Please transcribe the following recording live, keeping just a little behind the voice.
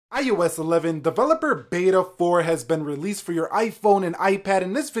iOS 11 Developer Beta 4 has been released for your iPhone and iPad.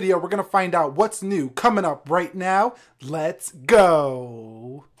 In this video, we're going to find out what's new coming up right now. Let's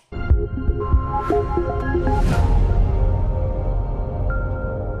go!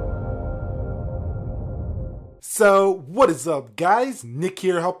 So, what is up guys? Nick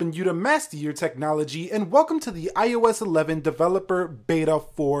here helping you to master your technology, and welcome to the iOS 11 Developer Beta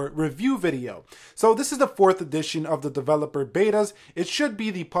 4 review video. So this is the 4th edition of the developer betas. It should be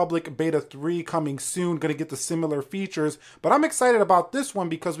the public beta 3 coming soon, gonna get the similar features, but I'm excited about this one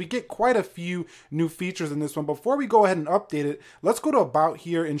because we get quite a few new features in this one. Before we go ahead and update it, let's go to About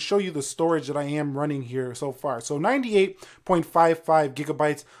here and show you the storage that I am running here so far. So 98.55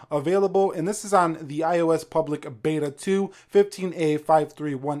 gigabytes available, and this is on the iOS public beta 2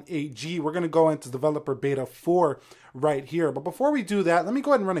 15A5318G. We're going to go into developer beta 4 right here. But before we do that, let me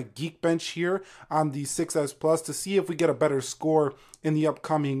go ahead and run a Geekbench here on the 6S Plus to see if we get a better score in the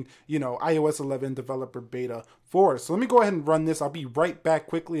upcoming, iOS 11 developer beta 4. So let me go ahead and run this. I'll be right back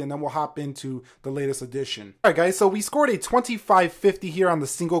quickly and then we'll hop into the latest edition. All right guys, so we scored a 2550 here on the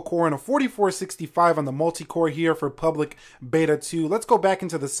single core and a 4465 on the multi-core here for public beta 2. Let's go back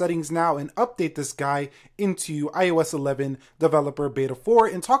into the settings now and update this guy into iOS 11 developer beta 4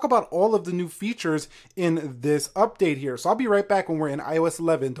 and talk about all of the new features in this update here. So I'll be right back when we're in iOS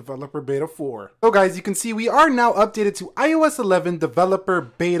 11 developer beta 4. So guys, you can see we are now updated to iOS 11 developer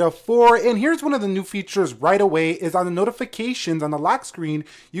beta 4, and here's one of the new features right away is on the notifications on the lock screen.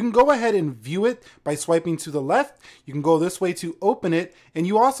 You can go ahead and view it by swiping to the left. You can go this way to open it, and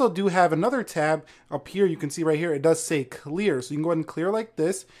you also do have another tab up here. You can see right here it does say clear, so you can go ahead and clear like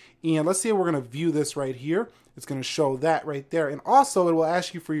this, and let's say we're going to view this right here. It's going to show that right there. And also it will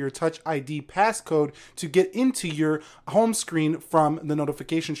ask you for your Touch ID passcode to get into your home screen from the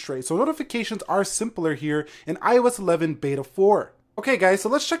notifications tray. So notifications are simpler here in iOS 11 beta 4. Okay guys, so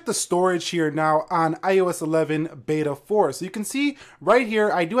let's check the storage here now on iOS 11 beta 4. So you can see right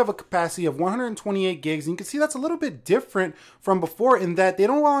here, I do have a capacity of 128 gigs. And you can see that's a little bit different from before in that they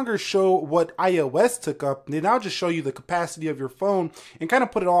no longer show what iOS took up. They now just show you the capacity of your phone and kind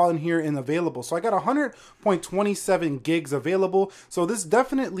of put it all in here and available. So I got 100.27 gigs available. So this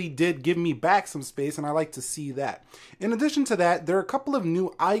definitely did give me back some space, and I like to see that. In addition to that, there are a couple of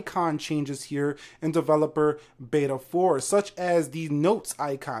new icon changes here in developer beta 4, such as the notes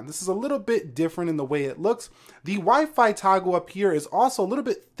icon. This is a little bit different in the way it looks. The Wi-Fi toggle up here is also a little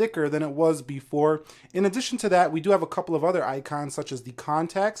bit thicker than it was before. In addition to that, we do have a couple of other icons, such as the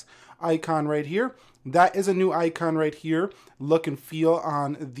contacts icon right here. That is a new icon right here, look and feel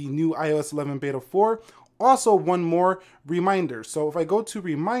on the new iOS 11 beta 4. Also one more, reminders. So if I go to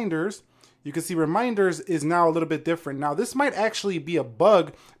reminders, you can see reminders is now a little bit different. Now this might actually be a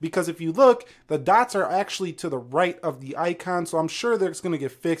bug because if you look, the dots are actually to the right of the icon. So I'm sure that's going to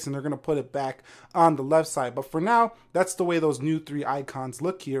get fixed and they're going to put it back on the left side. But for now, that's the way those new 3 icons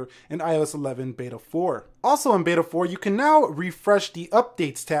look here in iOS 11 beta 4. Also in beta 4, you can now refresh the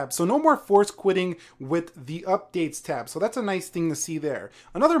updates tab. So no more force quitting with the updates tab. So that's a nice thing to see there.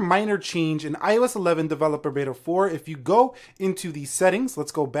 Another minor change in iOS 11 developer beta 4, if you go into the settings,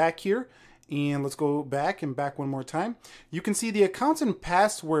 let's go back here. And let's go back one more time. You can see the accounts and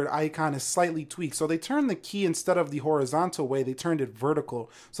password icon is slightly tweaked. So they turned the key, instead of the horizontal way, they turned it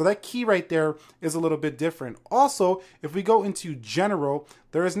vertical. So that key right there is a little bit different. Also, if we go into general,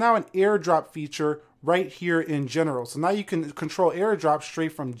 there is now an airdrop feature right here in general. So now you can control airdrop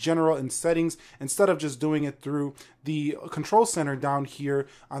straight from general and settings instead of just doing it through the control center down here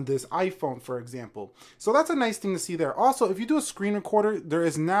on this iPhone, for example. So that's a nice thing to see there. Also, if you do a screen recorder, there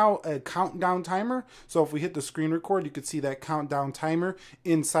is now a countdown timer. So if we hit the screen record, you could see that countdown timer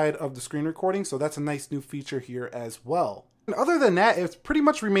inside of the screen recording. So that's a nice new feature here as well. And other than that, it pretty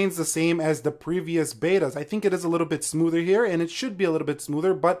much remains the same as the previous betas. I think it is a little bit smoother here, and it should be a little bit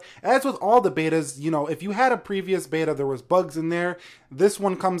smoother, but as with all the betas, if you had a previous beta, there was bugs in there. This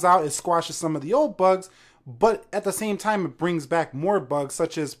one comes out, it squashes some of the old bugs, but at the same time, it brings back more bugs,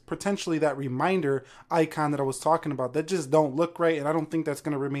 such as potentially that reminder icon that I was talking about that just don't look right, and I don't think that's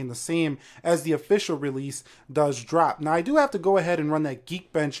going to remain the same as the official release does drop. Now, I do have to go ahead and run that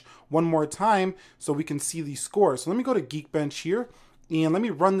Geekbench one more time so we can see the score. So let me go to Geekbench here, and let me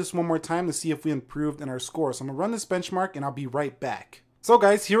run this one more time to see if we improved in our score. So I'm going to run this benchmark, and I'll be right back. So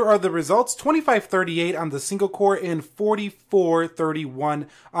guys, here are the results. 2538 on the single core and 4431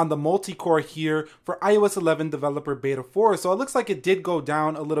 on the multi-core here for iOS 11 Developer Beta 4. So it looks like it did go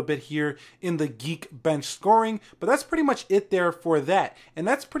down a little bit here in the Geekbench scoring, but that's pretty much it there for that. And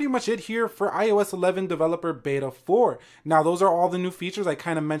that's pretty much it here for iOS 11 Developer Beta 4. Now those are all the new features. I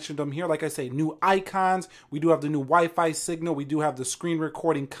kind of mentioned them here. Like I say, new icons. We do have the new Wi-Fi signal. We do have the screen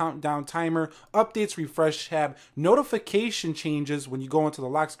recording countdown timer, updates, refresh tab, notification changes. When you go into the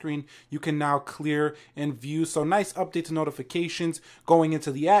lock screen, you can now clear and view. So nice update to notifications. Going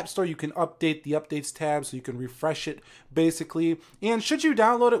into the App Store, you can update the updates tab so you can refresh it basically. And should you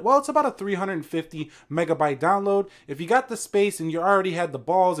download it? Well, it's about a 350 megabyte download. If you got the space and you already had the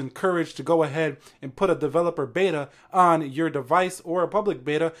balls and courage to go ahead and put a developer beta on your device or a public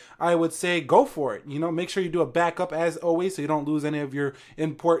beta, I would say go for it. You know, make sure you do a backup as always so you don't lose any of your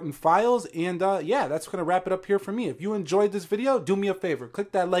important files. And yeah, that's going to wrap it up here for me. If you enjoyed this video, do me a favor,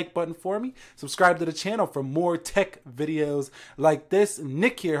 click that like button for me, subscribe to the channel for more tech videos like this.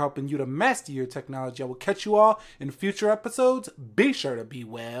 Nick here, helping you to master your technology. I will catch you all in future episodes. Be sure to be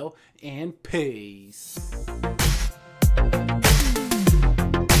well, and peace.